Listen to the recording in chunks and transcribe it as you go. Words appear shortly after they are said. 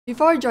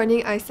Before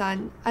joining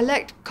ISUN, I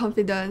lacked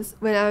confidence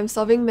when I am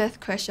solving math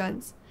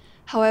questions.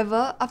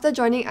 However, after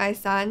joining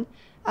ISUN,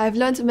 I've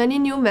learned many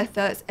new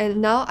methods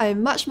and now I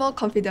am much more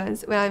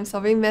confident when I'm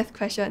solving math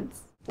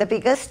questions. The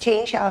biggest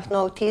change I've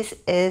noticed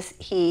is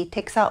he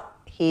takes out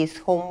his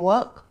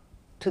homework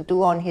to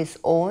do on his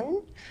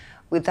own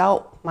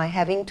without my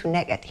having to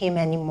nag at him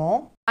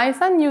anymore.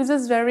 ISUN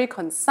uses very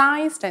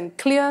concise and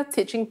clear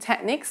teaching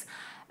techniques,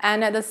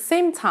 and at the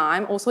same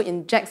time also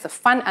injects a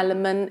fun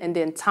element in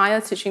the entire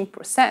teaching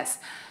process.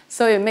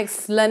 So it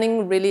makes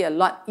learning really a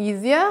lot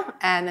easier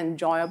and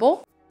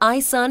enjoyable.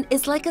 ISUN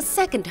is like a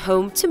second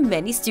home to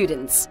many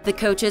students. The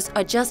coaches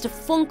are just a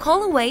phone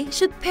call away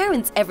should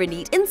parents ever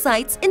need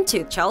insights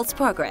into child's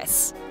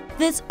progress.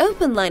 This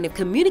open line of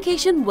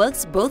communication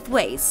works both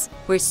ways,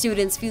 where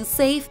students feel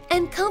safe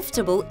and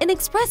comfortable in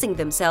expressing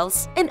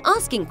themselves and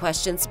asking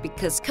questions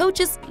because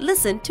coaches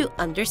listen to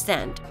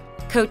understand.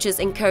 Coaches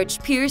encourage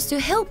peers to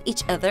help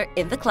each other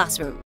in the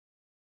classroom.